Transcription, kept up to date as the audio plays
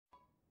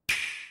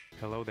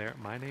Hello there,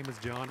 my name is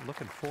John.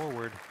 Looking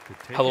forward to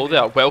taking Hello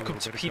there, welcome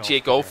to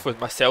PGA Golf with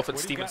myself and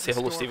Stephen. Say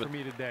hello, Stephen.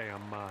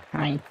 I'm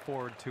looking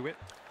forward to it.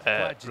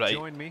 Right,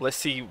 let's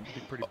see. It'd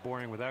be pretty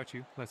boring without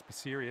you. Let's be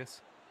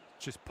serious.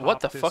 Just pop What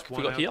the this fuck have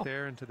we one got here? out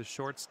there into the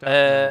short stuff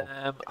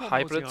and we'll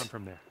hybrid. mosey on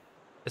from there.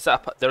 Is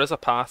that there is a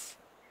path,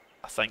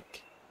 I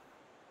think.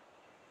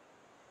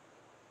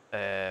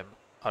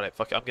 Alright,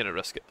 fuck it, I'm gonna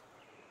risk it.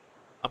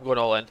 I'm going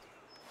all in.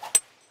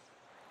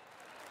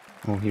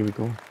 Oh, here we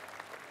go.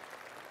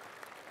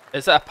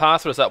 Is that a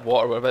path or is that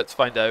water? We're about to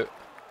find out.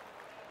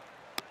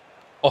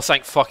 Oh,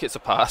 thank fuck it's a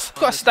path.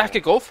 I've got a stack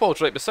of golf balls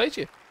right beside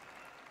you.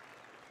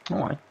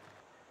 Oh, I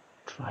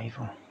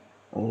driver.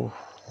 Oh.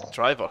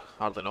 Driver?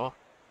 Hardly know.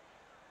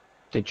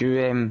 Did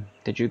you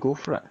go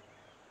for it?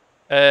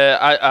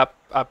 I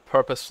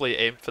purposely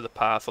aimed for the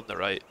path on the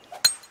right.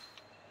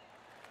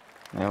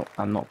 Well,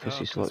 I'm not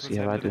pussy, so let's see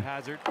how I do.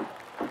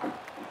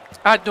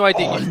 I had no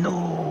idea. Oh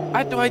no! I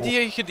had no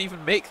idea you could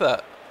even make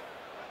that.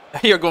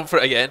 You're going for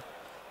it again.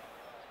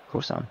 Of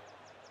course I am.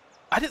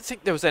 I didn't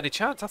think there was any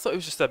chance. I thought it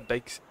was just a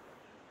big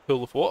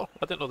pool of water.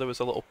 I didn't know there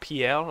was a little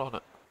PR on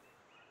it.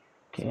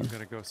 Okay.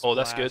 Oh,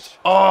 that's good.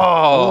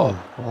 Oh!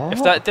 What?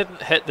 If that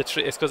didn't hit the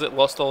tree, it's because it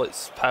lost all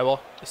its power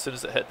as soon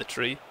as it hit the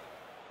tree.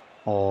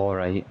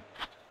 Alright.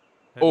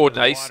 Oh,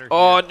 nice.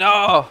 Oh,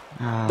 no!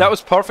 That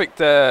was perfect,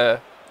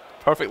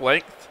 perfect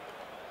length.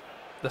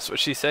 That's what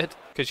she said.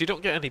 Because you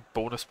don't get any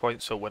bonus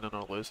points for winning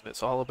or losing.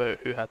 It's all about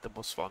who had the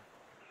most fun.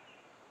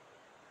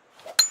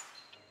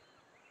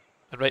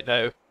 And right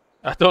now,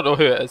 I don't know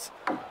who it is.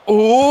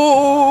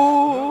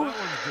 Oh! Well, that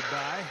one's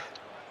goodbye.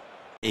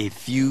 A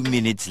few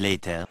minutes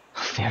later.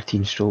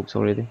 13 strokes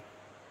already.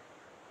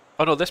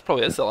 Oh no, this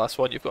probably is the last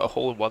one. You've got a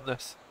hole in one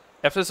this.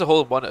 If there's a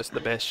hole in one, it's the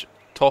best.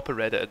 Top of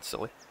Reddit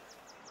instantly.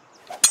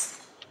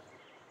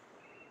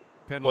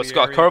 Well, it's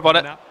got a curve on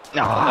it.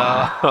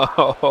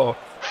 Ah.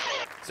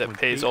 So it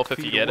pays off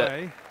if you get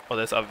it. Oh,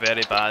 there's a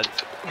very bad.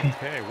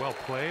 Okay, well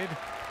played.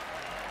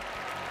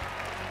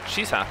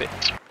 She's happy.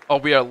 Oh,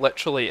 we are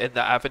literally in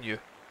the avenue.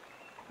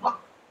 What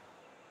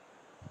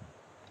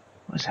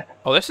is it?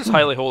 Oh, this is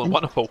highly hole in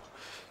one hole.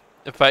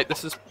 In fact,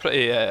 this is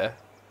pretty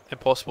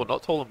impossible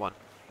not to hole in one.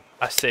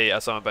 I say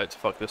as I'm about to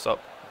fuck this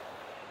up.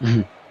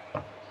 Go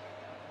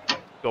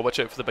watch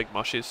out for the big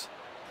mushies.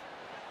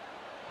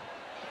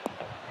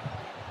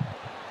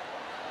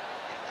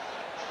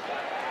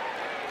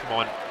 Come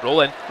on,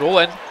 roll in, roll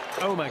in.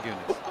 Oh my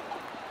goodness.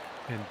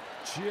 And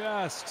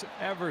just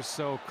ever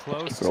so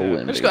close Roll to...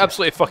 in, I just got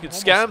absolutely fucking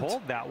scammed.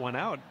 Hold that one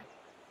out.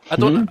 I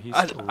don't. He's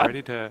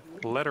ready to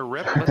let her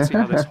rip. Let's see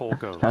how this hole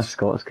goes. That's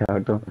Scott's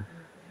character.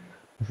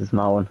 This is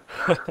my one.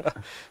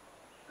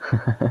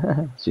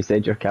 She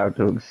said your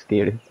character looks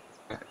scary.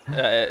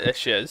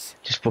 She is.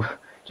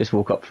 Just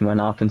woke up from a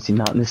nap and seen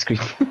that on the screen.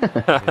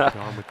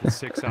 Gone with the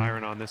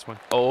 6-iron on this one.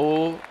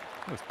 Oh.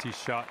 That was tee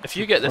shot. If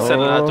you get this in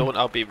and I don't,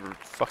 I'll be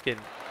fucking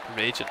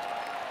raging.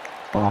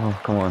 Oh,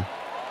 come on.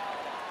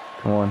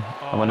 Come on.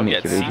 I want to I'm make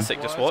you getting rage.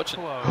 seasick just watching.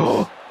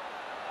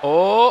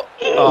 Oh,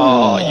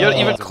 you're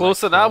even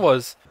closer than I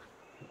was.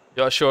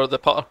 You're sure of the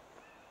putter?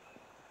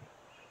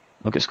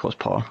 Look at Scott's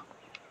par.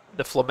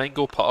 The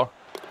flamingo putter.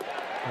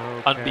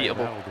 Okay,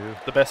 Unbeatable. that'll do.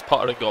 The best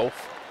putter in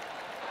golf.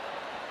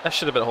 That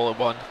should have been a hole in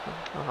one.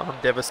 I'm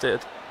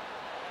devastated.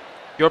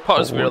 Your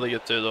putter's really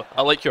good too though.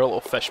 I like your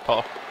little fish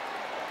putter.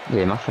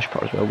 Yeah, my fish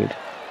putter's well good.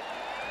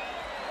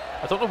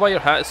 I don't know why your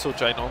hat is so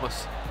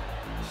ginormous.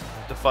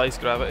 Defies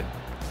gravity.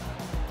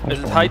 Is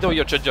it high though,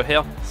 your ginger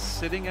hair?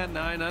 Sitting at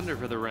 9 under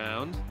for the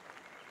round.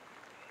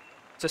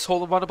 Is this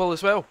hole in oneable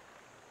as well?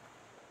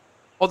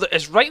 Oh,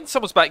 it's right in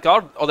someone's back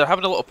garden. Oh, they're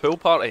having a little pool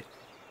party.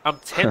 I'm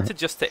tempted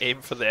just to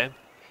aim for them.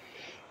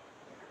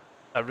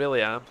 I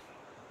really am.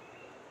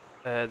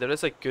 There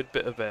is a good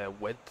bit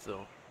of wind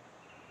though.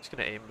 Just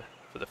gonna aim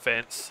for the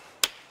fence.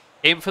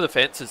 Aim for the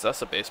fences,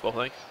 that's a baseball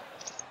thing.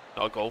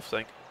 Not a golf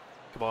thing.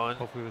 Come on.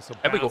 Hopefully this will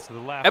Here we go. bounce to the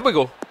left. Here we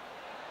go.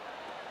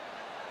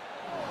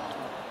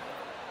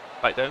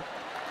 Back down.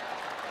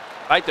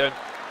 Back down.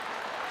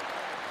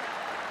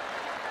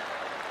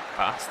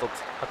 Bastard.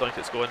 I don't think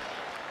it's going.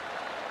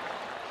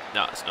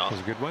 No, it's not. That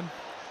was a good one.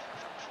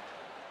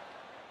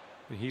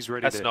 And he's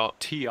ready That's to not.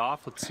 tee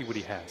off. Let's see what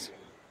he has.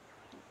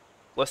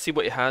 Let's see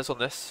what he has on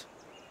this.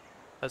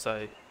 As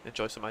I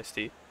enjoy some iced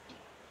tea.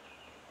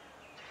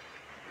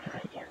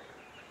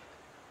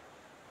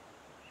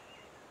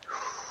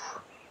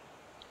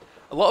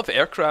 A lot of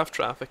aircraft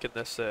traffic in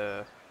this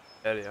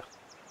area.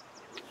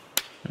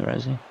 Where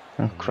is he?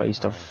 Oh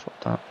Christ, I've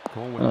fucked that.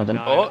 Going with No, I a didn't.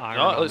 9 Oh, iron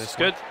no, it on looks this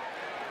good. one.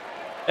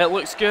 It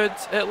looks good.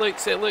 It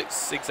looks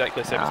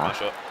exactly the same as my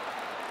shot.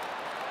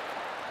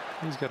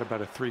 He's got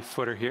about a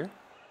 3-footer here.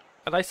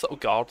 A nice little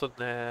garden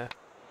there.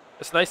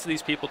 It's nice of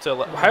these people to...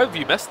 How have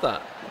you missed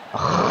that?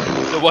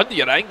 No wonder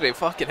you're angry,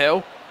 fucking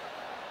hell.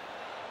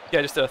 Yeah,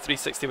 I just did a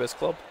 360 with his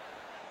club.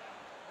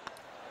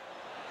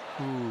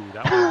 Ooh,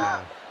 that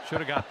one should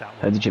have got that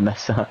How one. did you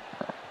miss that?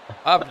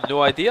 I have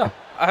no idea.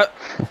 I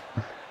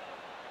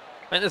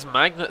think there's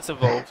magnets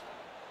involved.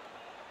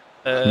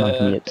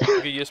 Magnet. I'm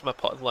gonna use my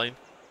putting line.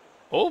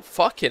 Oh,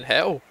 fucking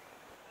hell.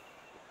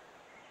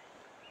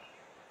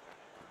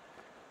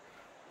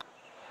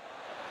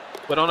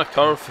 We're on a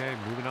curve. Okay,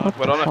 moving What on.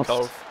 We're the on a fuck?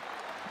 curve.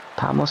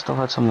 Pat must have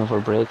had some of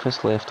her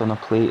breakfast left on a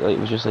plate, like it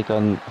was just like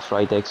a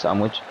fried egg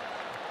sandwich.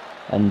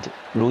 And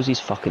Rosie's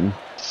fucking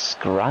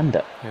scranned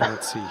it. Yeah,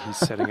 let's see. He's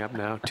setting up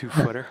now.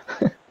 2-footer.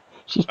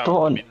 She's I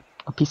brought mean,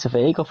 a piece of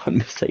egg up on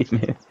beside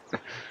me.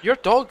 your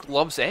dog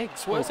loves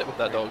eggs. What is it with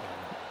that dog?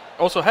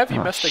 Also, have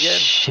you Oh, missed again?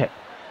 shit.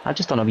 I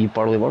just done a wee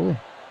burly whirly.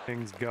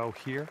 Things go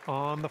here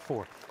on the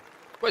 4th.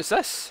 What is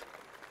this?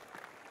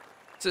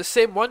 It's the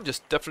same one,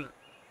 just different.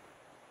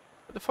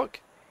 What the fuck?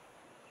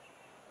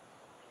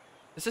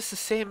 Is this the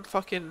same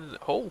fucking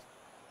hole?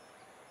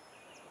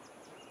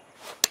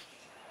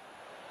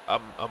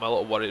 I'm a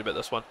little worried about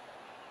this one.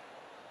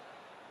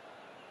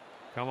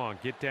 Come on,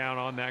 get down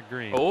on that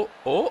green. Oh.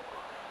 Hole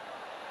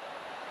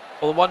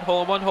in one,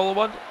 hole in one, hole in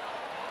one.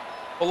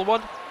 Hole in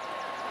one.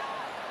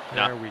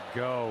 Nah. There we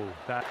go.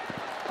 That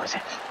What is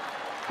it?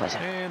 What is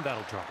it? and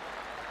that'll drop.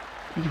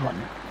 What do you want?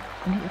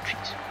 I need your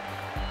treats.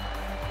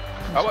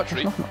 How about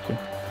treat? There's nothing up here.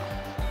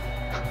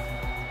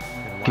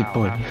 And Good wow,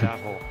 boy. after that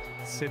hole,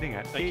 sitting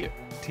at Thank you.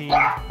 18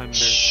 under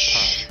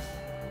par.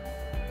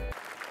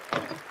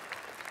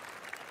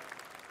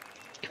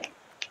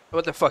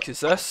 What the fuck is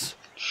this?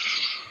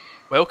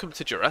 Welcome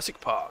to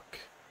Jurassic Park.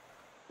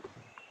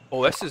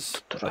 Oh, this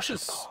is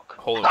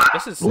hole.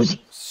 This is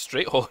Rosie.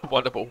 straight hole in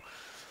oneable.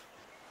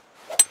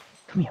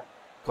 Come here.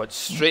 Going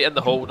straight in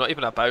the hole, not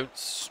even a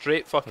bounce.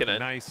 Straight fucking in.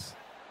 Nice.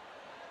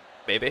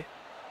 Maybe.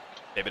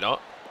 Maybe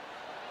not.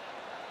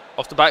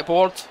 Off the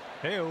backboard.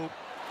 Hey-oh.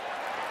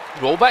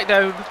 Roll back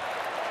down.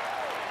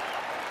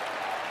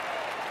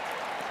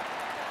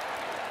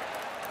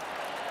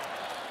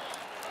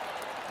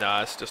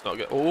 Nah, it's just not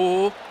good.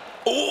 Oh!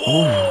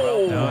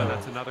 Oh! No,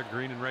 that's another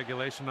green in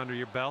regulation under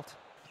your belt.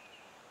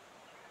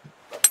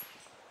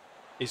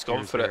 He's gone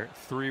Here's for your it.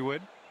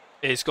 3-wood.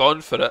 He's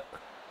gone for it.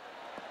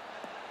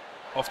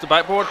 Off the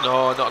backboard?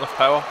 No, not enough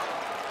power.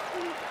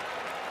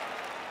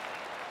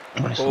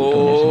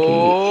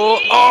 Oh!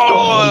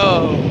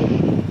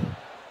 Oh!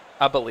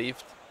 I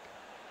believed.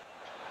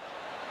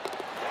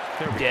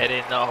 There we go. Get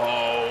in the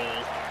hole.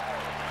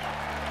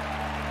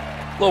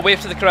 Little wave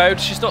to the crowd.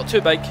 She's not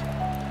too big.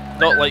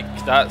 Not like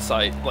that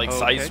size, like Okay,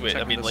 size weight. I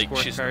checking mean, the like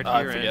she's. scorecard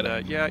I here, forget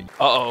and, it. yeah.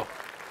 Uh oh.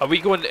 Are we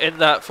going in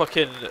that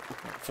fucking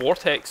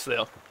vortex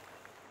there?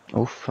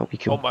 Oh, that'll be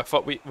cool. Oh my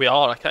fuck, we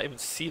are. I can't even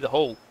see the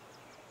hole.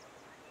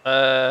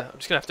 I'm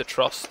just gonna have to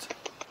trust.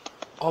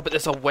 Oh, but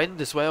there's a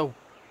wind as well.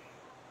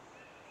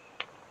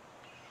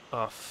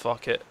 Oh,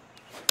 fuck it.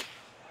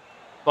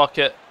 Fuck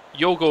it.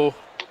 You'll go.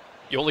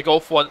 You only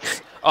golf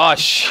once. Ah,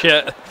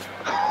 shit.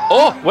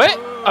 Oh, wait.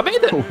 I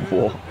made it. Oh,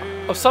 whoa.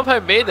 I've somehow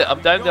made it.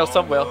 I'm down there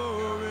somewhere.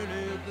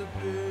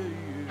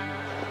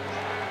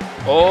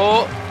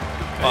 Oh.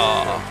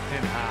 Ah.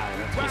 Pin high.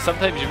 That's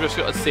Sometimes you just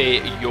gotta say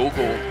yogo.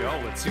 go.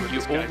 Let's see what You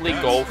this guy only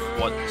does. golf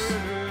once.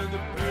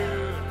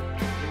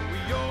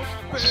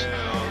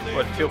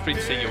 Well, feel free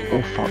to say yogo.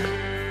 Oh, fuck.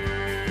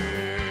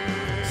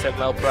 7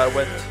 mile per hour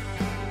wind.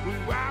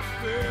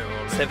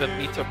 7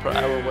 meter per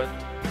hour wind.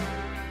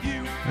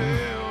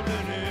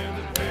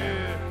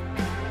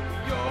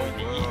 Oh,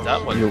 you eat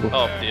that one. Yogo.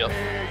 Oh dear.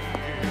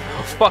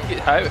 Oh, fuck it.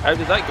 How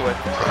did that go in?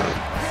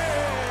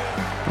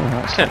 Oh,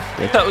 that's dead.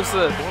 That was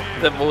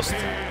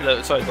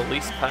the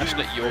least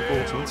passionate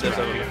yogo there's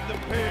ever been.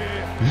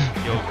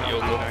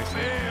 Yogo.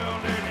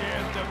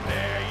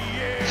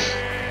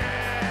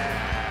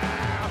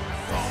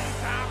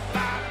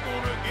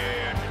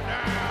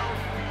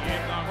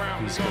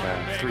 He's got a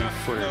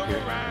 3-footer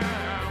here.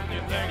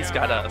 He's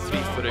got a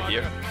 3-footer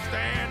here.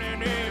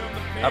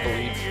 I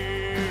believe.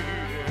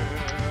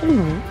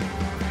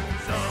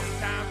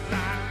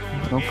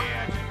 Nope.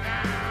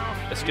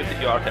 It's good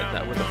that you are hitting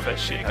that with a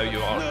fish, seeing how you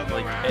are,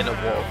 like, in a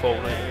waterfall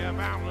now.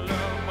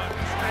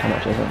 How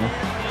much is it now?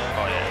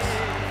 Oh, yes.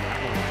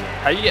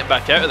 How you get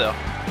back out of there?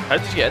 How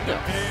did you get in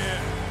there?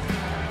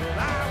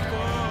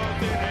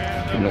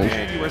 Who knows?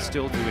 And you are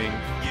still doing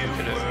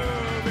Canoe.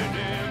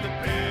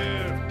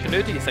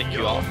 Canoe, do you think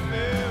you are?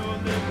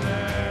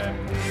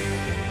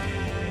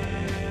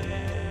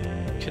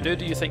 Canoe,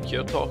 do you think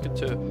you're talking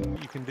to?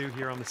 you can do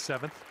here on the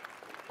 7th.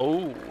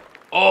 Oh.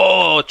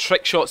 Oh,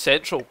 trick shot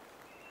central.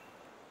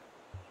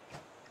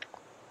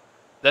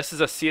 This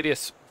is a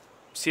serious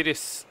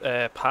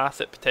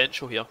path at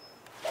potential here.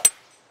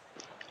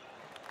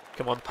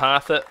 Come on,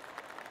 path it.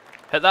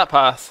 Hit that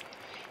path.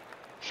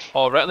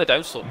 Oh, right on the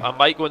downslope. I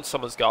might go in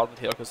someone's garden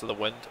here because of the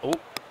wind. Oh.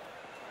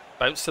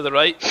 Bounce to the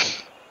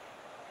right.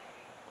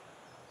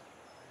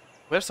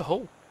 Where's the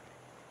hole?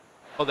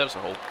 Oh, there's a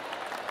hole.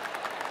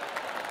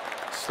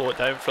 Slow it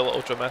down for a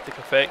little dramatic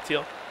effect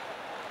here.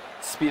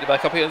 Speed it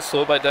back up again,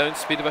 slow it back down,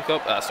 speed it back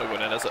up. That's not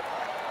going in, is it?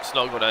 It's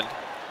not going in.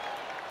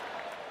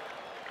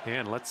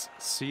 And let's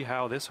see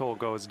how this hole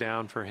goes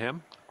down for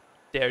him.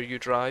 Dare you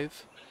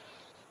drive?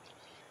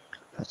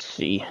 Let's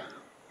see.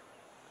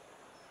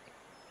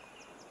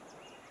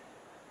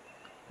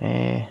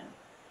 Yeah,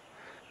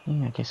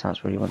 I guess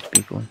that's where you want to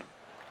be going.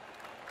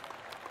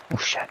 Oh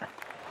shit.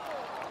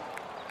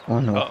 Oh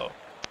no. Uh-oh.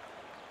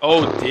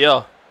 Oh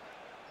dear.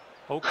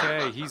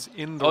 Okay, he's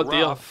in the Oh,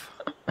 dear. rough.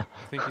 I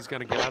think he's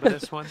going to get out of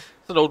this one.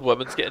 It's an old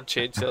woman's getting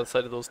changed to the other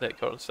side of those net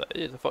curtains.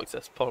 Hey, the fuck's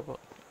this? Power.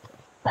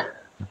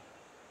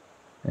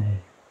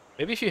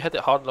 Maybe if you hit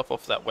it hard enough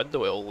off that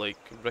window, it'll like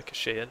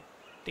ricochet in.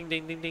 Ding,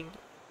 ding, ding, ding.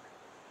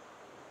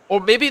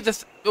 Or maybe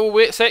this. Oh,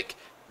 wait a sec.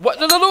 What?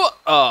 No, no, no!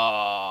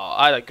 Oh,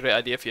 I had a great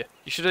idea for you.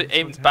 You should have This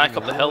aimed one's back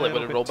heading up the a hill and little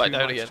would have bit rolled back too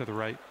down much again. to the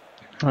right.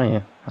 Oh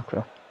yeah,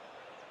 okay.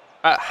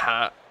 That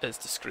hat is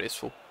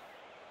disgraceful.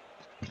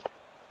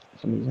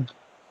 It's amazing.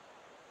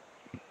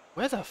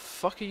 Where the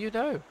fuck are you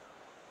now?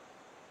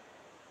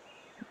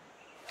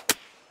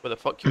 Where the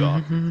fuck you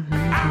are?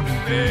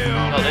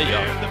 Oh, there you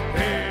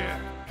are.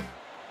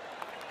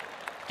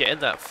 Get in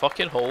that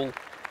fucking hole.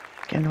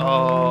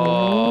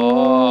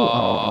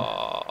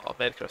 Oh,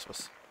 Merry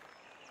Christmas.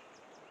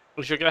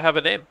 Was you gonna have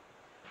a name?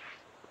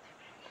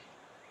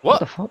 What What?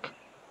 the fuck?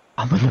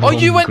 I'm in the Oh, wrong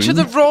you went to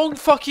the green. wrong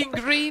fucking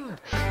green!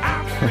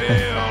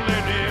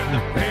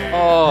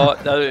 Oh,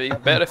 that would be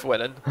better if it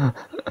went in.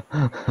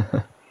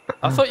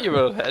 I thought you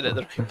were hitting it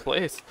the right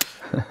place.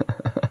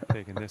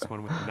 Taking this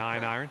one with the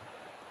 9-iron.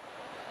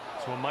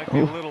 This one might be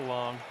a little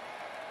long.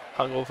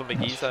 Hung over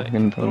McGee's eye.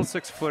 Fucking Little point.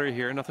 6-footer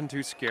here, nothing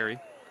too scary.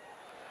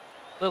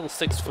 Little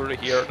 6-footer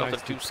here, nothing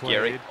Nicely too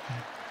scary. played.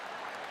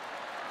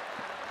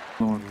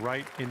 Going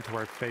right into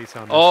our face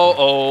on this Oh, one.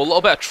 oh, a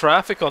little bit of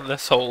traffic on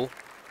this hole.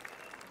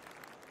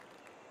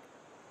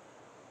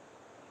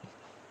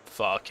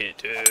 Fuck it,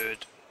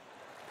 dude.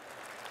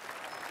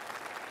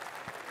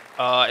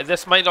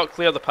 This might not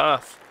clear the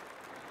path.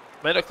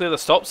 Might not clear the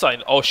stop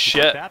sign. Oh You put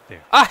shit. that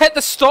there. I hit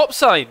the stop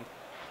sign!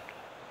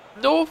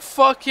 No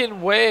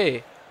fucking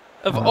way!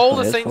 Of Oh, that's all what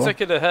the it is things for. I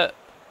could have hit,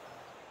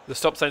 the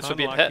stop signs for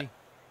being hit. Unlucky.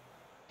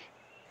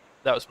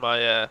 That was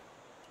my, I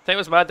think it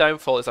was my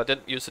downfall is I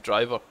didn't use the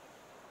driver.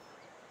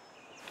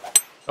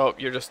 Oh,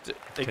 you're just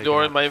Taking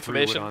ignoring out my the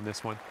fluid information. on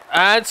this one.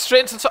 And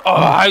straight into... Oh,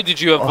 how did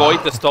you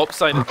avoid the stop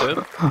sign of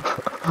doom?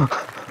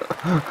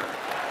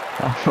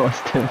 I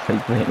lost him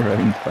like right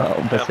around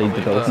that beside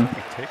the believe building.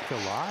 We take the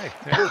lie.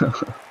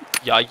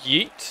 Yeah,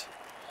 yeet.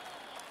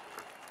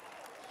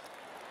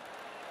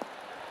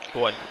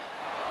 Go on.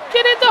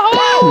 Get in the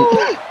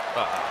hole!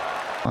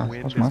 Ah,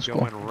 Wind that's my is score.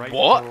 going right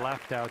What? to the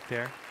left out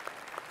there.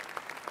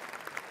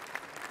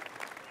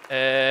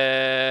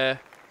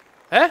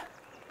 Eh?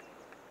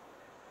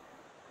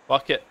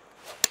 Fuck it.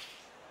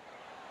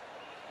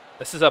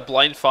 This is a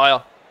blind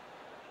fire.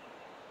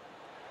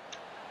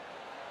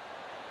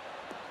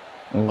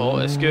 Oh,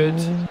 it's good.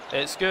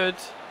 It's good.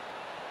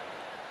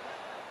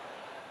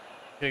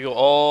 Gonna go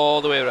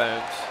all the way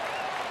around.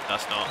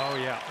 That's not. Oh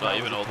yeah, Not that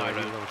even was all a the way tidy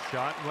around. little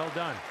shot. Well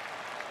done.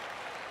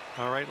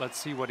 All right, let's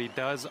see what he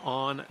does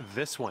on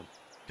this one.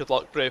 Good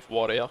luck, brave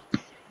warrior.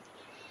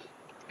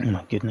 Oh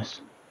my goodness.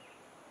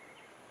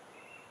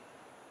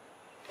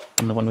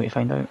 Only one way to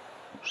find out.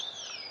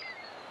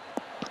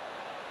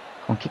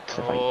 Come on, kick to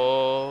the right.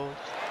 Oh,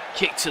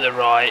 kick to the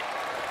right.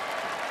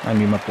 I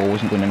knew my ball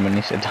wasn't going in when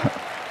they said that.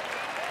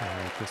 All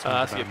right, this Ah,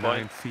 one's that's a about good point.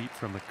 9 feet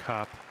from the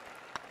cup.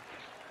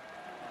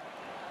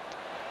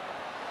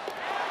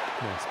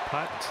 Nice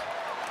putt.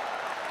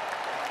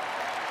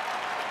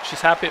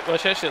 She's happy. Well,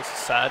 she's actually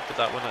sad with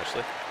that one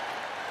actually.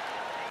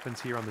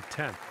 Happens here on the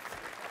 10th.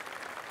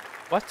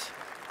 What?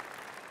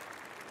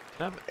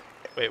 Can I,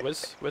 wait,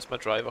 where's my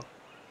driver?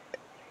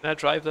 Can I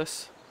drive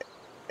this?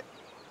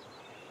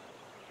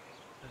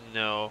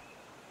 No.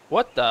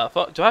 What the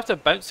fuck? Do I have to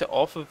bounce it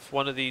off of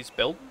one of these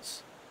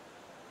buildings?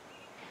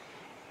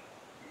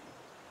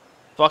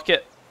 Fuck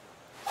it.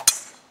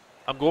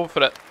 I'm going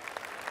for it.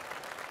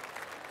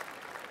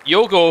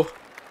 You'll go.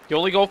 You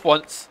only go up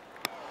once.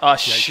 Ah,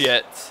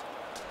 shit.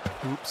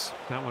 Oops,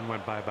 that one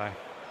went bye-bye.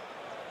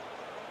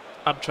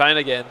 I'm trying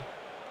again.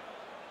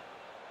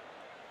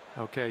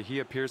 Okay, he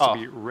appears Oh. to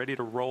be ready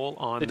to roll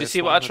on Did you this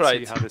see what one. I Let's tried?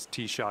 see how this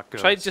tee shot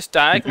goes. Try just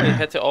diagonally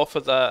hit it off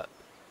of that.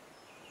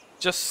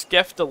 Just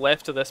skiff the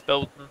left of this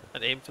building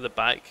and aim for the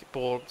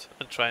backboard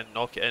and try and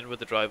knock it in with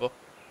the driver.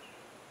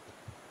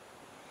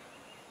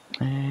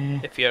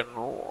 If you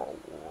know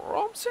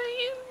what I'm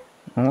saying.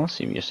 Oh, I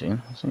see what you're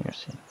saying. I see what you're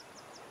saying.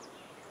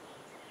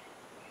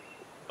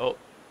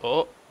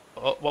 Oh,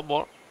 one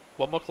more.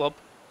 One more club.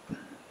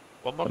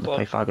 One more Got the club.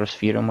 Pythagoras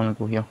theorem on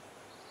go here.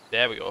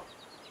 There we go.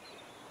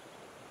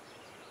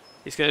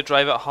 He's going to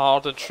drive it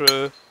hard and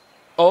true.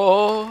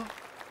 Oh!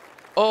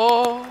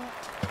 Oh!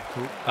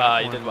 Oop, Ah,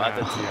 that you did one, what I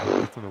did. yeah,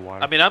 both in the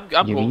water. I mean, I'm You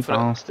going wee for it.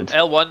 bastard.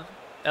 L1.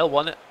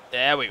 L1 it.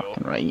 There we go.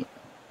 Right.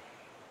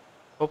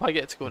 Hope I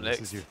get to go And next.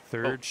 this is your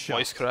third shot.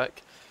 Voice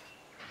crack.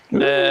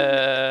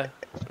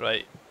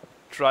 Right.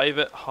 Drive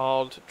it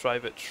hard,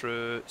 drive it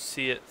true,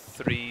 see it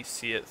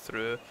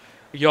through.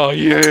 Yeah,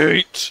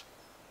 yeet!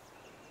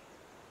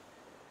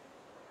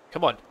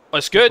 Come on. Oh,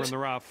 it's We're good. in the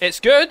rough. It's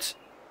good.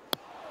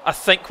 I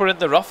think we're in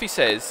the rough, he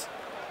says.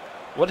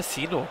 What does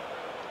he know?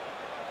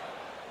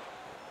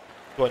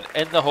 Going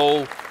in the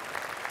hole.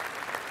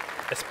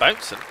 It's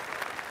bouncing.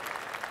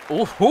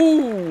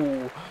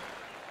 Ooh!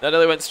 That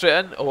nearly went straight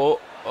in. Oh,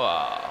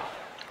 ah.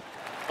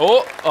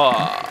 Oh,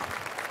 ah.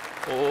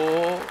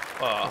 Oh,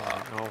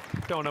 Oh, no.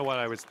 Don't know what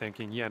I was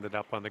thinking. You ended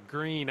up on the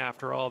green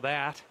after all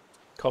that.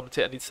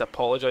 Commentator needs to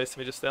apologise to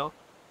me just now.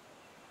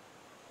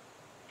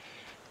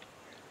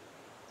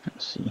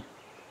 Let's see.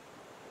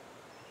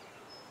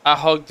 I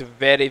hugged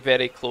very,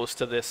 very close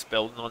to this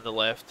building on the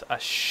left. I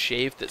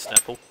shaved its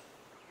nipple.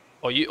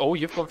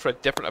 You've gone for a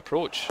different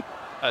approach.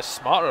 A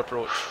smarter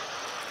approach.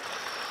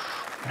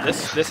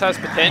 This has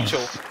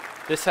potential.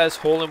 This has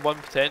hole-in-one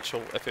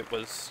potential if it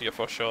was your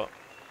first shot.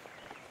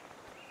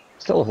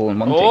 Still a hole in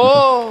one.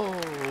 Oh!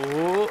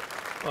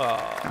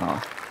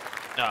 Oh.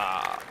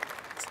 Ah.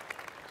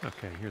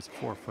 Okay, here's a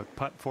 4-foot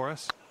putt for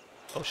us.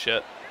 Oh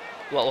shit.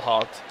 Little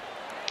hard.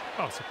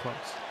 Oh, so close.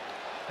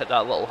 Hit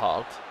that little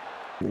hard.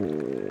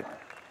 Oh.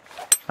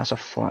 That's a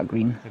flat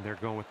green. And they're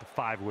going with the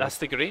 5-wood. That's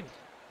the green.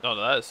 No,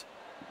 that is.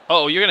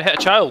 Oh, you're gonna hit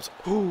a child.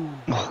 Ooh.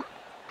 Oh,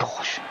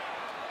 gosh.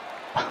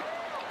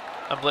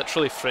 I'm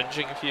literally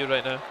fringing for you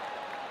right now.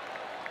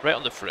 Right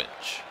on the fringe.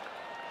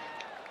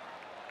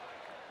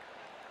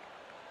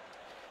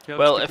 Okay,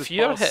 Well, let's get if this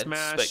you're ball hitting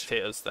smashed.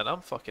 spectators, then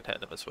I'm fucking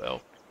hitting them as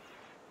well.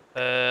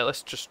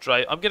 Let's just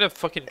drive. I'm gonna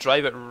fucking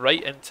drive it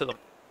right into them.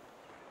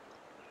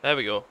 There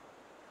we go.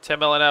 10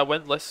 mile an hour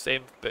wind, let's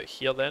aim bit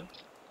here then.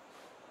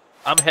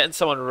 I'm hitting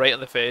someone right in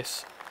the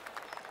face.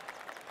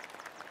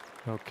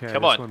 Okay,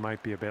 Come this on. one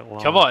might be a bit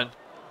long. Come on.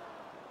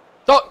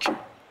 Duck!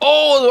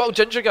 Oh, the little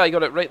ginger guy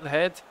got it right in the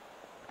head.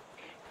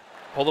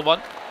 Hole in one.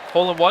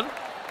 Hole in one.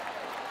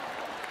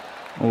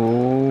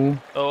 Oh.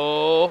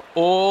 Oh.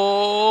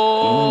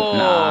 Oh.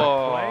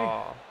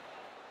 Nah.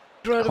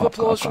 Round of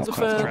applause from the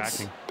fans.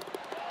 Tracking.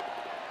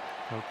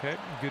 Okay,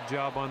 good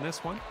job on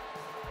this one.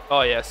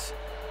 Oh yes.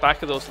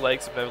 Back of those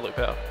legs have never looked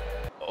better.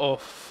 Oh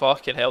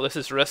fucking hell, this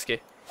is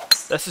risky.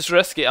 This is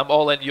risky, I'm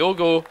all in.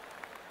 Yogo.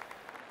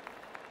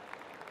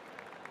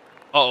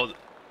 Uh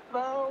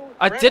oh.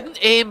 I didn't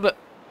aim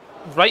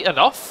right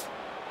enough.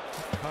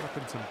 Caught up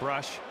in some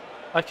brush.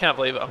 I can't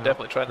believe it, I'm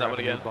definitely trying that Grab one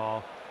a new again.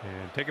 Ball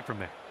and take it from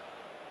there.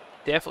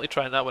 Definitely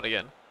trying that one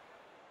again.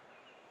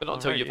 But not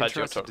until Alright, you've had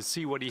your interested turn. to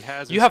see what he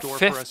has You in have store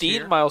for us 15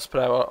 here. miles per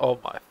hour. Oh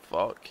my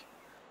fuck.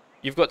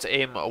 You've got to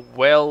aim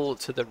well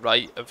to the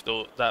right of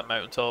that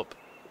mountaintop.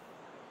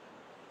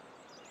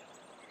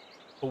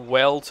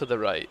 Well to the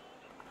right.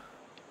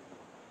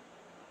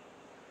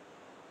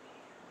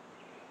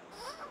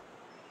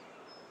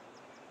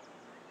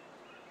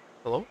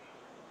 Hello?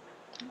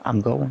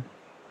 I'm going.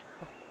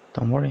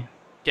 Don't worry.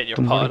 Getting your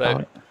Don't worry putter out.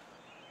 about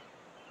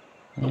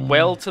it.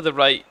 Well to the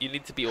right. You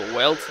need to be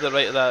well to the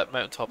right of that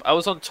mountaintop. I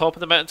was on top of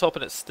the mountaintop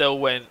and it still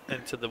went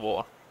into the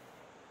water.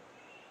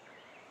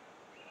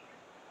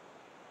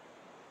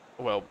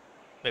 Well,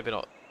 maybe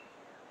not.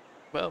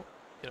 Well,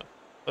 you know.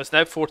 It's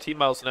now 14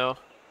 miles an hour.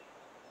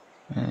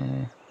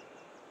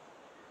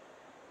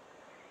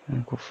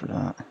 I'll go for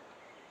that.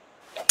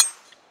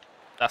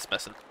 That's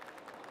missing.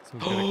 So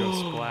he's gonna go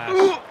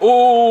splash.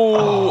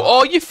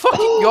 Oh, you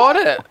fucking got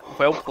it!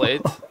 Well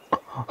played.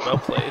 Well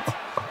played.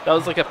 That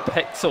was like a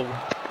pixel.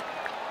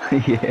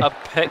 Yeah. A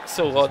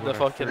pixel on the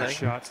fucking thing.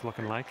 Shot's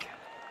looking like.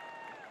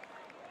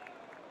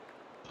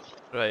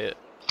 Right.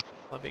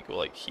 Let me go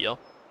like here.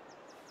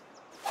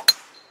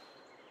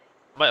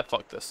 Might have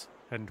fucked this.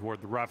 Heading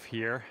toward the rough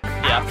here.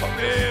 Yeah, I fucked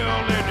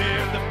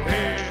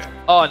this.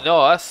 Oh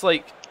no, that's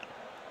like...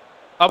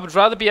 I would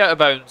rather be out of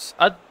bounds.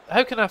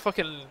 How can I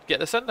fucking get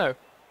this in now?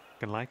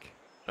 Looking like.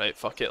 Right,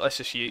 fuck it. Let's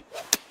just yeet.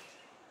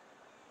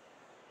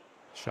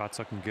 Shot's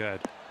looking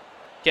good.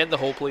 Get in the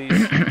hole, please.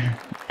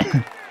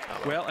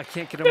 Well, I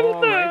can't get them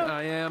all right.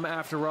 I am,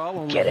 after all,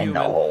 only Get in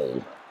human. the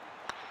hole.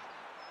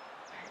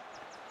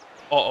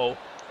 Uh-oh.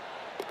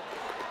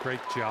 Great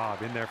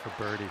job. In there for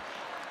birdie.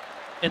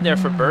 In there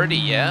for birdie,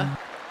 yeah?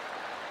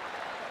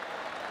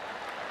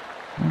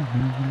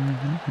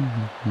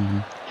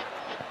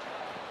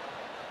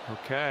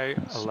 Okay,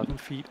 11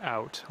 feet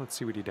out. Let's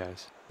see what he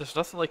does. There's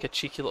nothing like a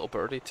cheeky little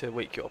birdie to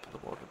wake you up in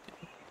the morning.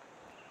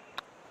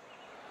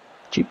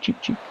 Cheep,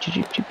 cheep, cheep, cheep,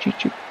 cheep, cheep, cheep,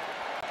 cheep.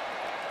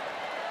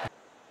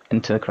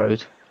 Into the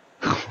crowd.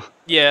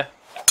 Yeah,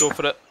 go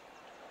for it.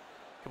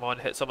 Come on,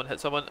 hit someone, hit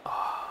someone.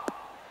 Oh.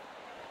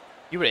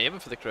 You were aiming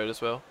for the crowd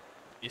as well.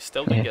 You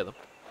still didn't get them.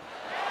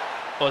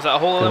 Oh, is that a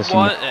hole in Doesn't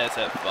one? it- Yeah, it's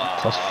a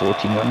Plus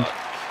 14 wind.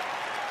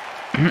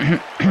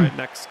 Alright,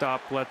 next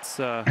stop. Let's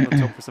hope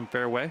for some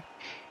fairway.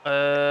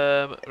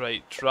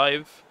 Right,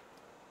 drive.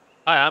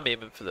 I am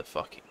aiming for the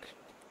fucking...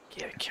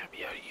 Yeah, come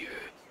here, you.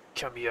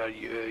 Come here,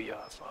 you, you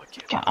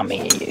fucking... Come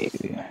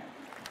here.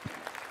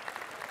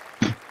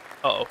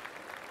 Uh-oh.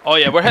 Oh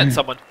yeah, we're hitting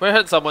someone. We're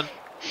hitting someone.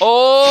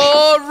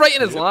 Oh, right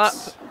in his lap.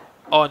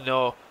 Oh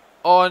no.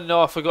 Oh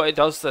no, I forgot he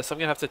does this. I'm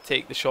going to have to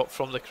take the shot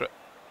from the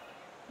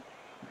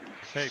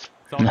Hey, it's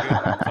all good.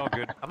 It's all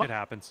good. It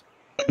happens.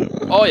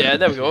 Oh yeah,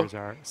 there we go. Here's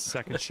our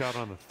second shot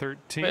on the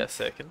 13th. Wait a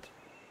second.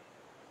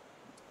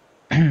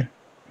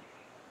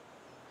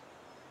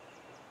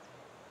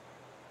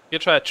 You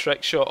try a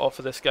trick shot off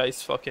of this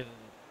guy's fucking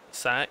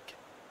sack.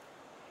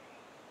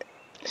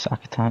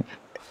 Sack attack.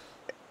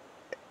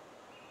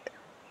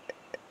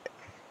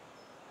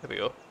 There we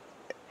go.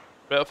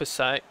 Right off his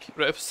sack.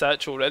 Right off his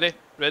satchel. Ready?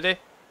 Ready?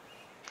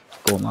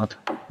 Go mad.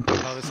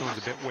 Oh, this one's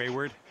a bit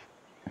wayward.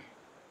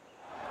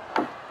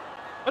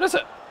 What is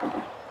it?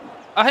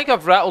 I think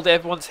I've rattled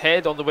everyone's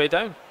head on the way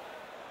down.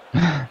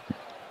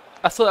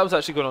 I thought I was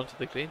actually going onto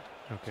the green.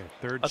 Okay,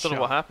 third I shot. don't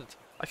know what happened.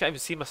 I can't even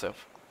see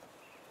myself.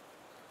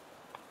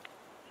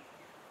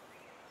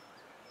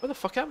 Where the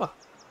fuck am I?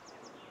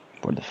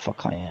 Where the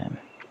fuck I am.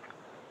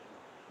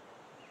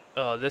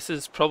 Oh, this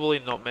is probably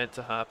not meant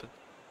to happen.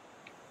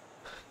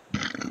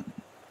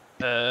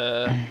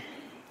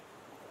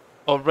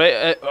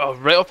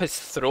 right up his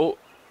throat.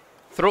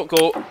 Throat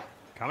goat.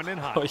 Coming in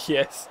hot. Oh,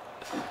 yes.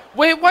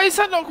 Wait, why is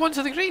that not going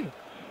to the green?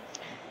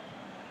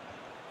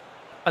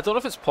 I don't know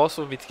if it's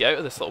possible for me to get out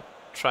of this little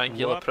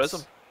triangular Whoops.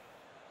 prism.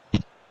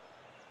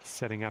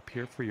 Setting up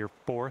here for your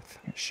fourth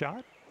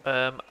shot.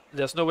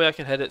 There's no way I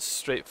can hit it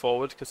straight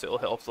forward because it'll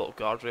hit off the little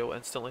guardrail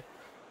instantly.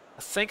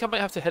 I think I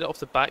might have to hit it off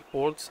the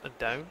backboards and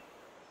down.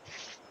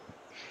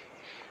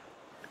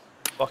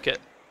 Fuck it.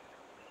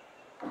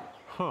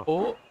 Huh.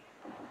 Oh.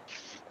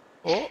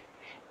 Oh.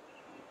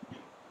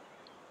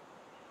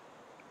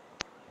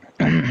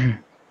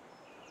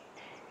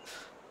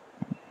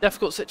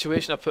 Difficult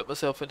situation I put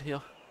myself in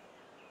here.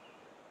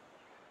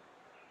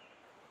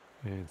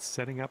 And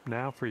setting up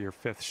now for your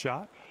fifth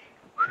shot.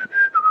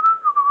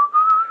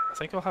 I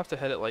think I'll have to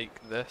hit it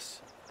like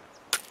this.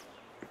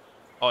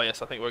 Oh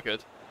yes, I think we're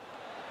good.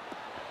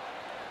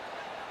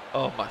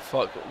 Oh my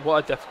fuck,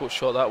 what a difficult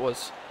shot that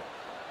was.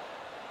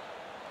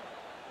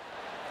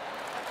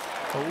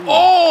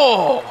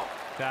 Oh!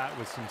 That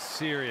was some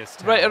serious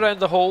talent. Right around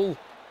the hole.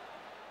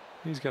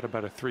 He's got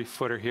about a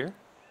 3-footer here.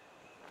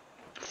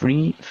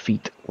 3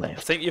 feet I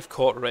left. think you've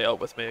caught right up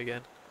with me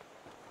again.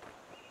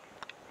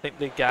 I think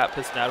the gap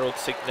has narrowed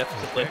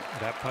significantly Okay,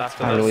 that putt's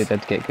after I really this.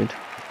 did get good.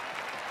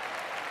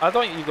 I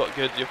thought you got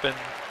good. You've been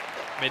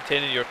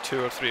maintaining your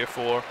 2 or 3 or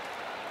 4.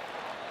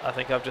 I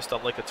think I've just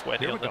done like a 20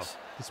 Here we on go. this.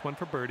 This one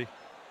for birdie.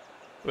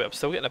 Wait, I'm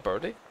still getting a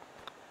birdie?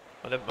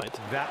 Oh, never mind.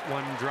 That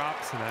one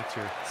drops, and that's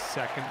your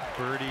second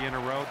birdie in a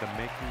row. The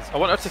makings. I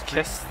want her of to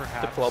streak, kiss the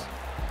perhaps. club.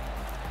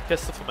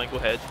 Kiss the flamingo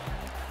head.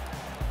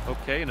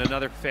 Okay, and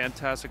another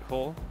fantastic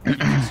hole. Keeps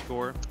the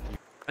score.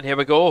 And here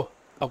we go.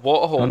 A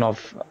water hole. Oh no,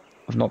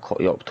 I've not caught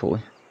you up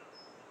totally.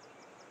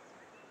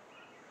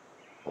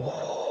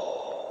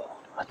 Oh,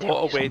 I tell What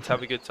you a way to something.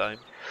 have a good time.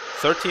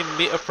 13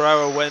 meter per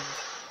hour wind.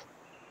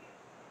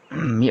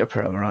 Meter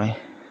per hour, aye.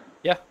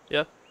 Yeah,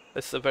 yeah.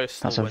 This is a very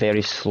slow That's a wind.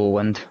 very slow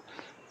wind.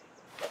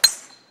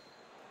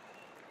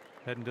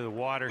 Heading to the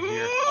water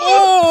here.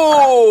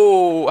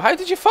 Oh! How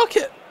did you fuck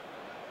it?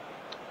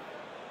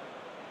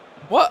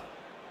 What?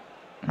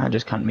 I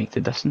just can't make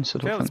the distance, I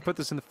Okay, don't let's think. put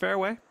this in the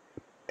fairway.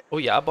 Oh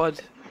yeah, bud.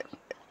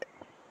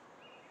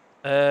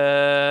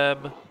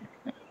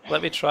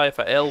 Let me try if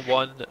I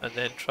L1 and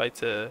then try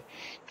to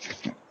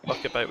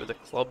fuck about with the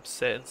club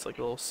settings, like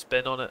a little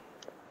spin on it.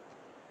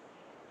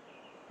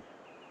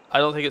 I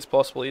don't think it's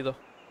possible either.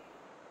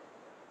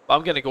 But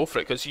I'm gonna go for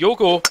it because you'll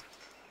go.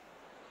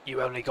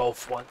 You only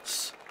golf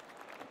once.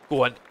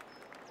 Go on,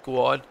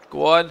 go on,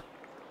 go on,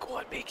 go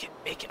on. Make it.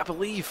 I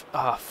believe.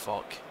 Ah,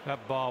 fuck.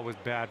 That ball was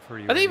bad for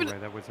you. I didn't anyway.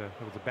 That was a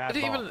I bad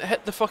didn't ball. even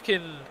hit the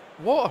fucking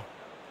water.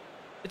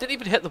 It didn't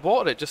even hit the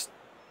water. It just.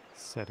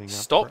 Setting up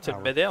stopped for in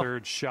our midair.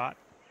 third shot.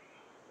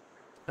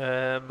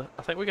 I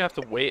think we're gonna have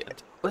to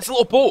wait. There's a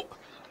little boat.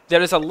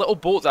 There is a little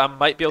boat that I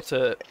might be able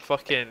to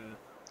fucking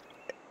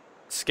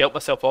scalp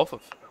myself off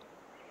of.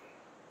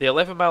 The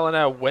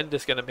 11-mile-an-hour wind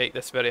is gonna make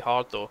this very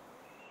hard, though.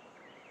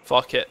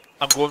 Fuck it.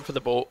 I'm going for the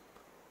boat.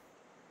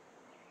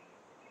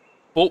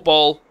 Boat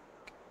ball.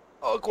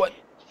 Oh, go on.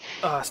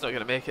 Ah, it's not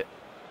gonna make it.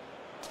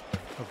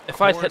 Of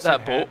If I'd hit course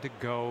that it boat- had to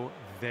go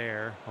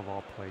there of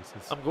all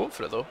places. I'm going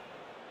for it though.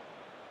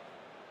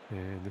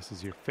 And this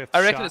is your fifth I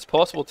reckon shot. it's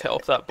possible to hit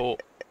off that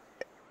boat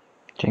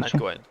Think and so?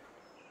 go in.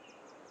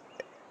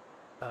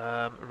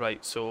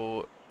 Right.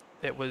 So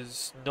it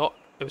was not.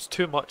 It was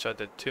too much. I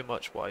did too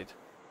much wide.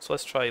 So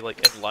let's try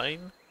like in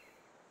line.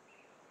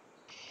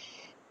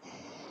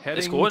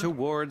 Heading going.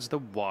 towards the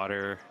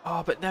water.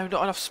 Oh, but now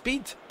not enough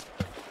speed.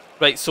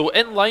 Right, so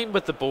in line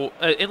with the boat,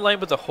 in line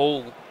with the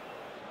hole,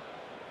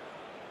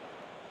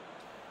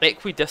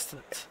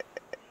 equidistant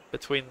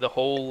between the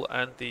hole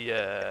and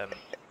the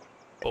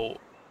boat.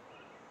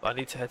 I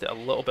need to hit it a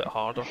little bit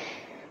harder.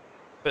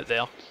 Bit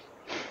there.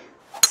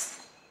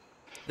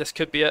 This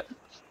could be it.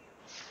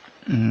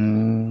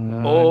 Mm,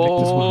 I think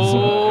this one's,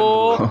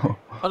 Oh!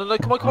 Oh no, no,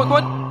 come on, come on,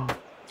 come on!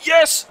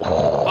 Yes!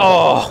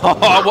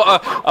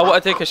 Oh, I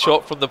want to take a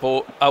shot from the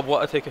boat. I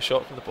want to take a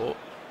shot from the boat.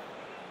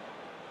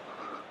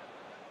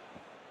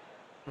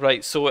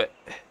 Right, so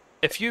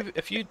if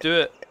you do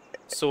it,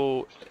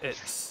 so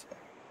it's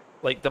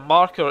like the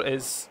marker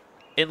is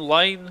in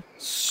line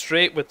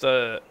straight with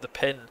the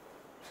pin,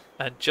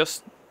 and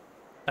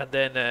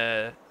then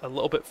a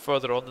little bit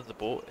further on than the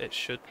boat, it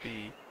should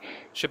be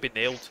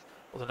nailed.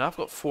 Although now I've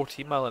got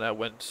 14 mile an hour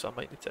wind, so I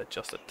might need to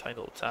adjust a tiny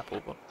little tap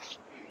over.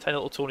 Tiny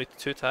little Tony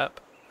to 2-tap.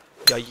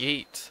 Yeah,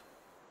 yeet.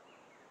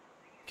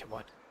 Come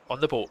on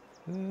the boat.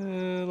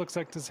 Looks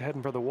like this is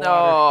heading for the water.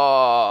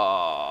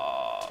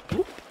 No.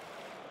 Boop.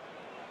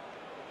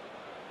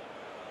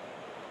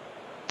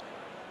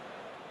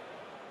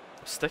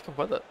 I'm sticking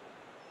with it.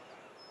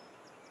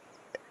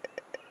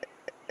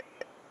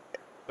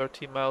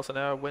 13 miles an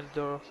hour wind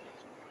door.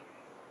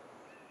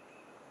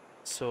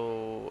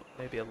 So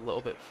maybe a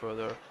little bit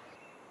further.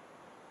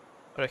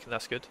 I reckon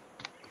that's good.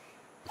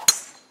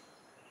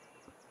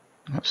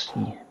 Let's see.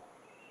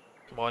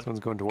 Come on. Someone's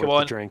going to Come work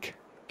on. to drink.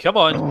 Come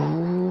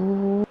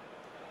on.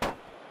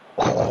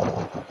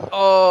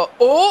 Oh.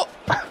 Oh!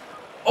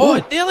 Oh,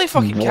 It nearly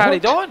fucking what?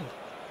 carried on.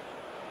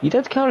 You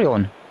did carry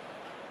on.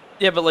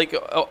 Yeah, but like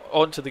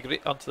onto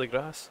the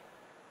grass.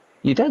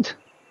 You did.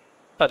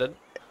 I didn't.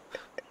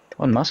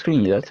 On my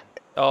screen, you did.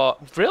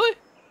 Really?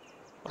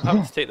 I'm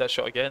having Yeah. to take that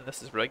shot again.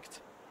 This is rigged. This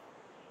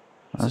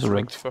That's is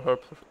rigged rigged. for her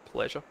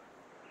pleasure.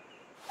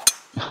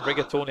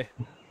 Rigatoni.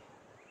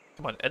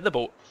 Come on, in the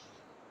boat.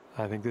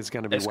 I think this is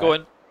going to be It's wet.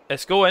 going.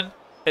 It's going.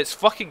 It's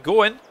fucking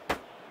going.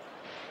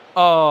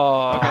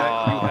 Oh. Okay,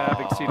 you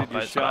have exceeded your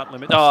Right, shot right.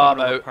 limit. No, I'm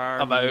Seven over out.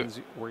 par I'm out. means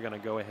We're going to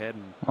go ahead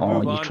and Oh,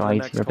 move you on to the tried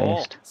next your call.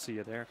 best. See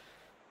you there.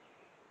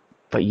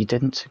 But you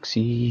didn't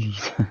succeed.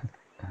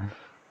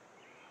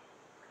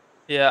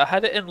 Yeah, I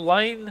had it in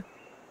line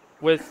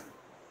with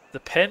the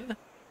pin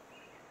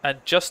and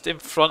just in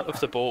front of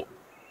the boat.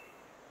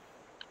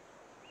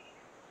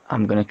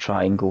 I'm gonna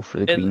try and go for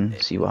the In-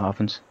 green, see what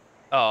happens.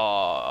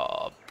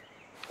 Oh.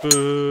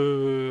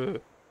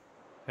 Boo.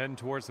 Heading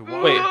towards the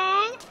water. Wait,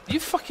 you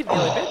fucking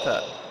nearly made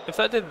that. If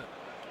that didn't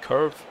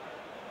curve.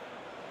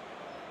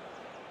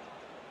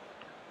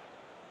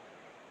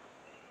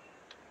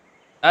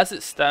 As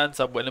it stands,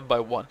 I'm winning by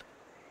 1.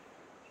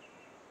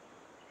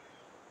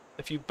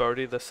 If you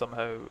birdie this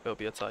somehow, it'll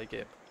be a tie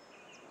game.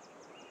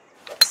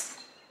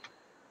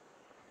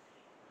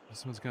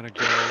 This one's going to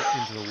go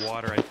into the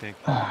water, I think.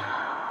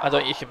 I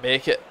don't think you can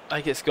make it. I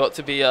think it's got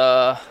to be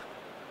a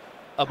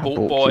boat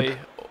boat boy, keep.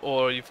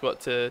 or you've got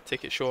to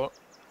take it short.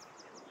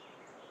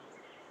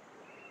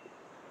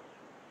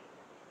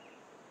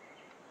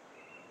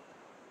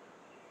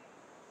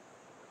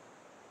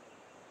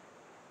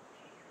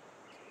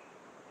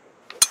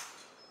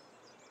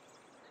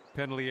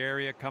 Penalty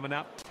area coming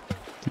up.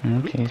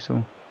 Okay,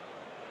 so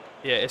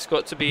Yeah, it's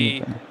got to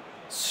be okay.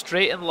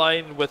 straight in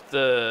line with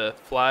the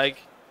flag,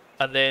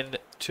 and then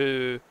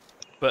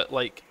but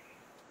like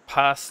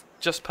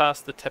just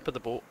past the tip of the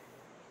boat.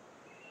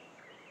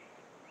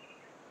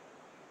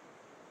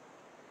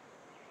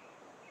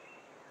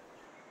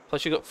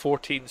 Plus you got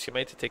 14, so you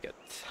might have to take a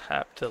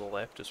tap to the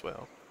left as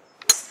well.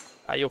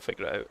 You'll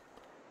figure it out.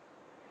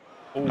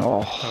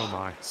 Oh, Oh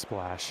my,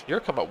 splash.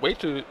 You're coming up way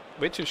too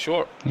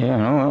short. yeah,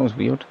 no, that was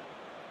weird.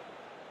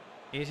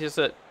 You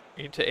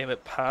need to aim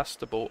it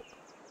past the boat.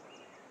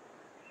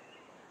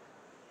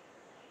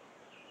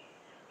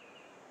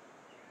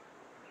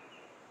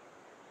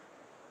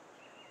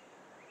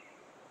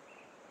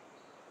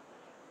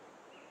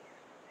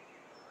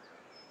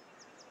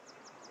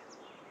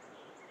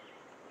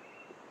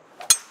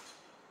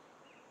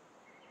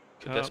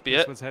 Could this be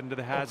this it? one's heading to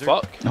the Oh, hazard.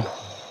 fuck.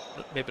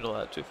 Maybe not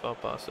that too far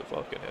past it.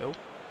 Fucking hell.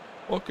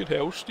 Fucking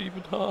hell,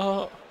 Stephen.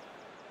 Oh,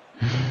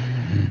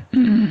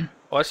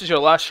 this is your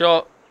last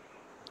shot.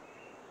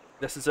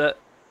 This is it.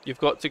 You've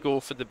got to go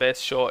for the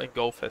best shot in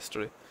golf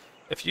history.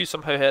 If you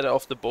somehow head it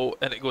off the boat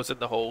and it goes in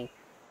the hole,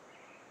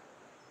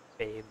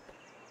 fame.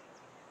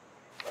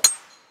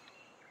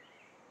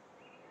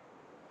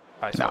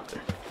 I Nah. fucked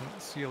it.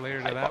 See you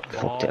later to I that fucked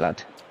it. ball. Fucked it,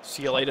 lad.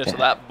 See you later Fucked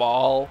to it. that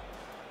ball.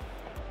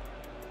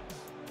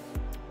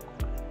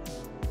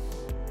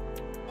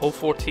 Hole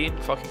 14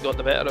 fucking got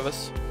the better of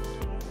us.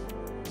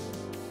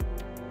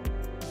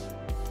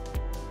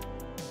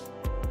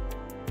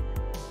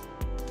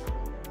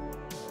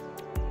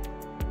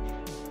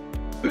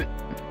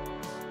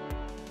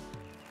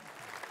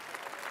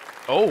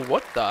 Oh,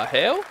 what the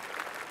hell?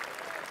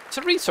 It's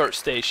a research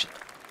station.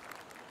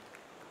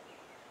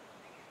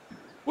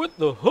 What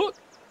the heck?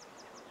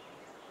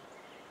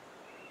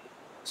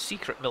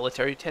 Secret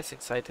military testing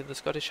site in the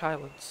Scottish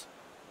Highlands.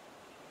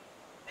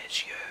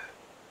 It's you.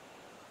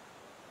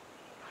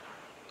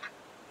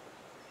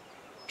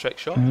 Trick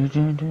shot.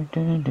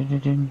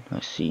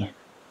 Let's see.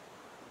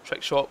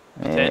 Trick shot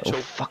potential.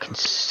 Fucking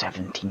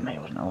 17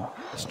 miles an hour.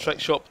 It's trick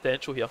shot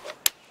potential here.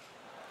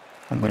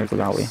 I'm gonna go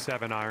that way.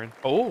 7 iron.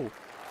 Oh.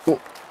 Oh.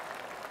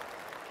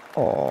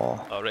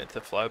 Oh, right into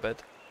the flower bed.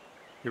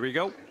 Here we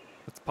go.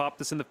 Let's pop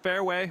this in the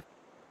fairway.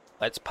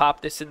 Let's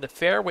pop this in the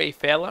fairway,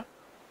 fella.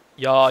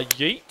 Yeah,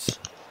 yeet.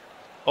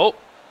 Oh,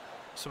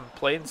 some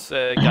planes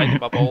guiding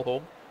my ball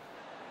home.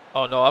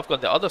 Oh no, I've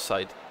gone the other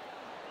side.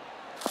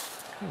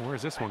 Oh,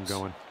 where's this one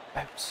going?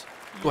 Bounce.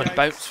 Go and Yikes.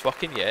 bounce,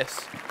 fucking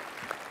yes.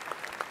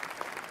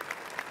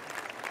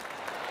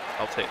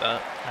 I'll take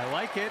that. I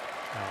like it.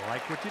 I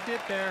like what you did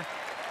there.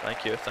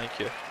 Thank you, thank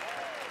you.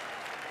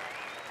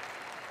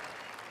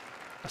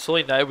 It's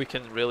only now we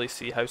can really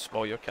see how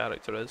small your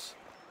character is.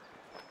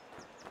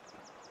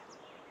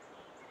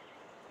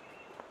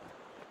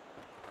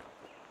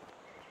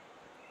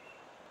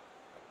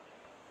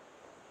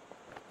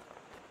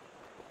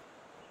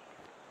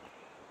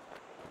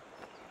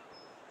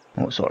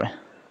 Oh, sorry.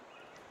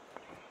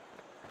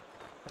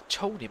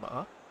 Chody,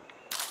 ma.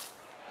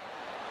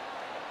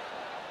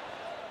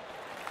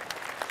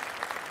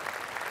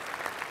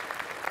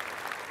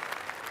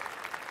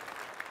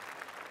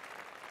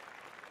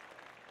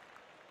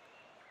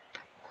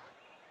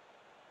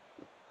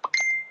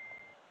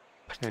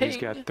 And he's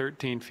got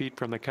 13 feet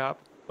from the cup.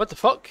 What the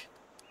fuck?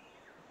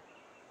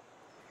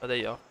 Oh, there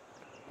you are.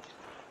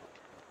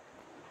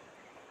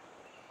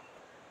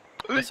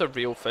 That's a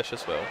real fish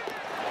as well.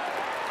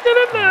 Get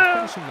in there!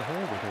 Finishing the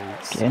hole with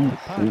a Get in solid the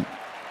putt. feet.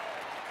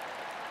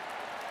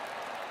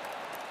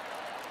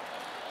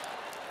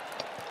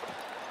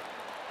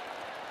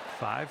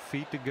 5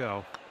 feet to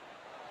go.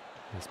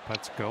 This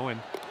putt's going.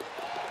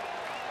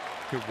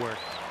 Good work.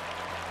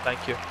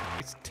 Thank you.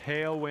 It's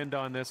tailwind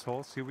on this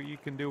hole. See what you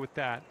can do with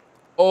that.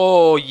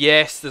 Oh,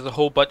 yes, there's a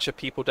whole bunch of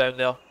people down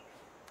there.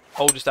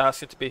 All just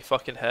asking to be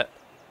fucking hit.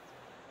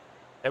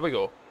 Here we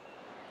go.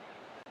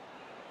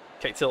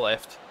 Kick to the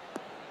left.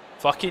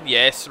 Fucking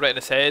yes, right in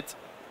his head.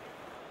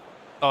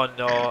 Oh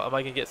no, am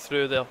I gonna get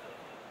through there?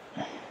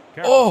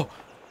 Careful. Oh!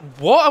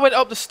 What? I went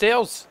up the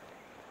stairs.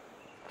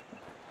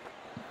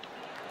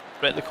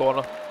 Right in the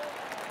corner.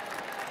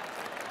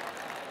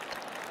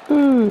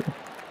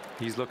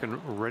 He's looking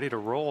ready to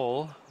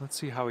roll. Let's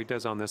see how he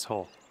does on this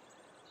hole.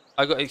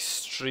 I got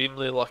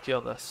extremely lucky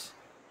on this.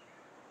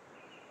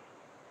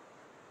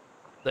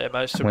 That I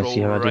managed to Let's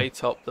see how I roll do.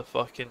 right up the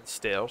fucking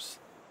stairs.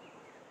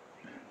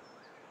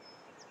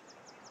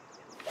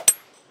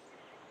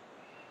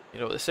 You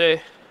know what they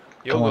say?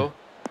 You'll Come go. on.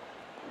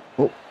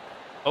 Oh.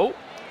 Oh,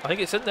 I think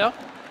it's in there.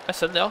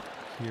 It's in there.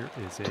 Here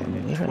is a Come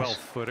on, yes.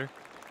 12-footer.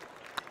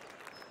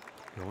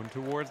 Going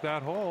towards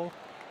that hole.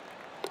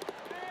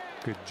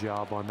 Good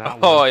job on that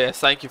Oh one. yes,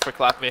 thank you for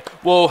clapping me.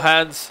 Whoa,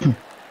 hands.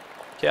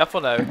 Careful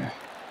now.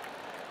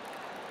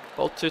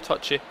 All too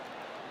touchy.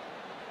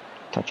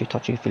 Touchy,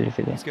 touchy, feely,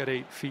 feely. He's got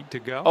 8 feet to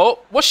go. Oh,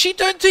 what's she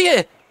doing to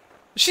you?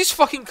 She's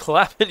fucking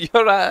clapping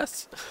your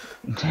ass.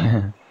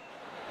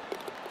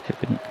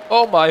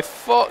 Oh my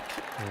fuck.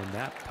 And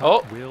that Oh.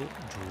 putt will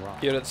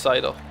drop. You're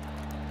inside her.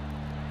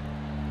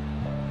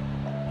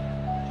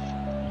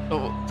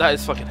 Oh, that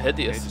is fucking Okay,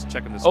 hideous. just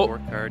checking the Oh.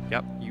 scorecard.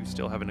 Yep, you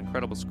still have an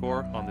incredible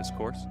score on this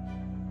course.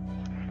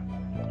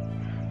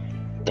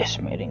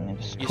 Decimating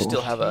this You course.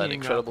 still have an Teeing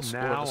incredible up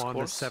score now on this on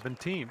course. the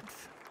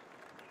 17th.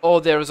 Oh,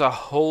 there is a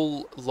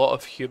whole lot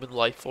of human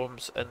life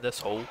forms in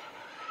this hole.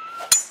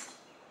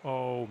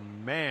 Oh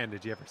man,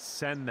 did you ever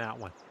send that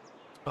one?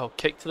 Oh,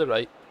 kick to the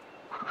right.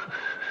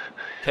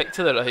 Kick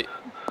to the right.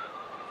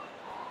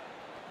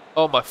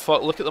 Oh my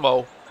fuck, look at them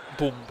all.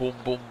 Boom, boom,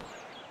 boom.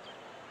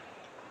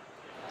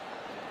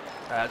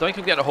 I don't think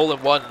I'm getting a hole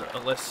in one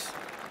unless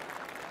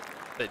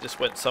they just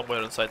went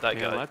somewhere inside that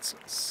And guy. let's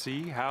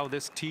see how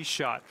this tee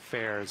shot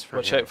fares for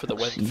Watch him. out for the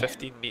wind,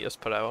 15 meters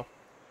per hour.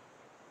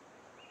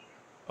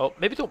 Oh,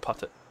 maybe don't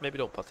putt it. Maybe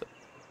don't putt it.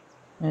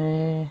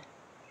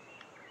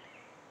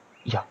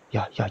 Yeah.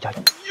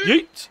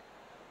 Yeet!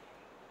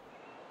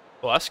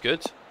 Oh, that's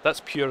good.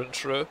 That's pure and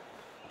true.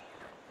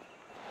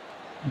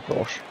 Oh,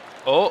 gosh.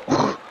 Oh,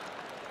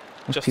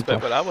 Those just people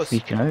about where I was.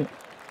 freaking out.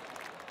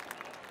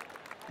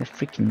 They're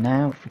freaking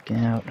out,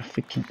 freaking out, they're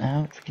freaking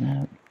out,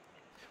 freaking out.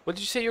 What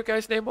did you say your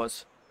guy's name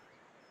was?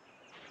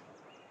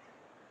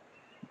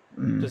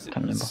 Does it-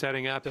 Can't remember.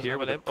 Setting up Doesn't here have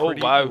with a a name? Oh,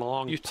 pretty wow.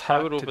 long You putt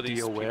tower to over these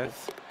deal people.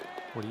 with.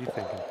 What are you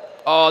thinking?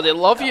 Oh, they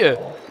love you.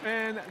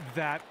 And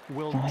that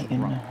will Right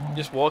in the drop. hole.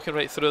 Just walking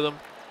right through them.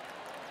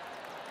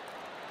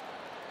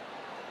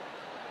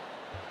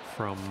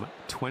 From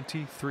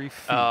 23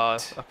 feet. I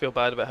feel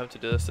bad about having to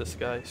do this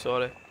guy.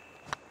 Sorry.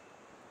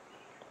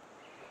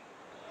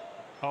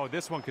 Oh,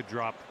 this one could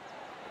drop.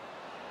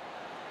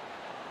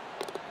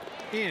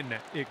 In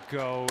it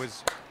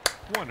goes.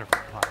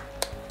 Wonderful putt.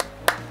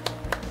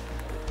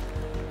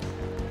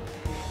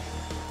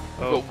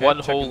 got one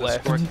checking hole the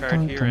left.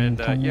 Scorecard here,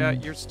 and yeah,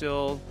 you're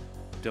still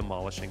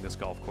demolishing this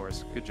golf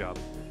course. Good job.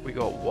 We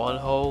got one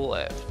hole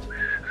left.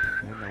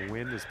 And the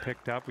wind is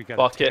picked up. We got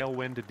Fuck a it.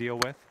 tailwind to deal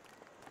with.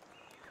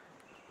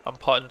 I'm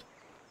putting.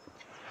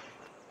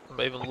 I'm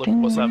not even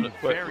looking what's happening.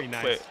 Wait, Very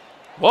nice. Wait.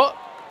 What?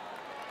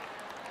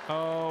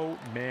 Oh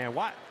man,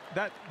 what?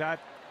 That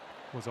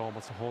was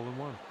almost a hole in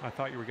one. I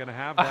thought you were gonna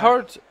have I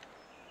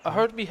that.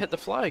 heard me hit the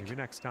flag. Maybe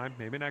next time.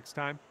 Maybe next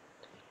time.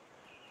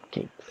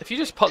 Okay. If you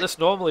just putt this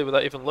normally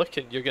without even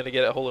looking, you're gonna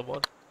get a hole in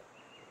one.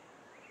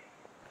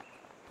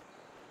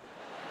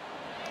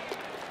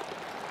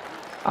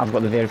 I've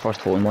got the very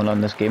first hole in one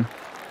on this game.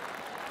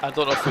 I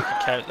don't know if we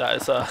can count that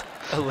as a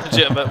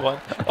legitimate one.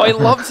 Oh, he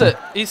loves it.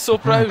 He's so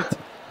proud.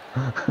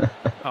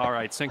 All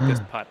right, sink this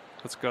putt.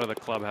 Let's go to the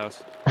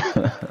clubhouse.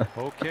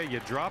 Okay, you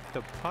dropped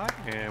the putt,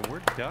 and we're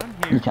done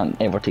You here. can't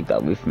ever take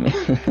that away from me.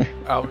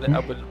 I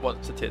wouldn't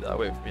want to take that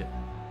away from you.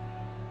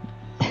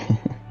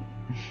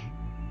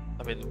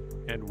 I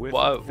mean, And with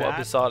what a that,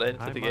 bizarre end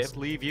to I the must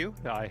game. leave you.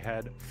 I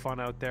had fun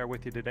out there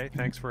with you today.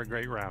 Thanks for a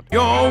great round.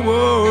 You're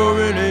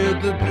worried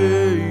at the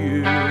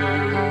day.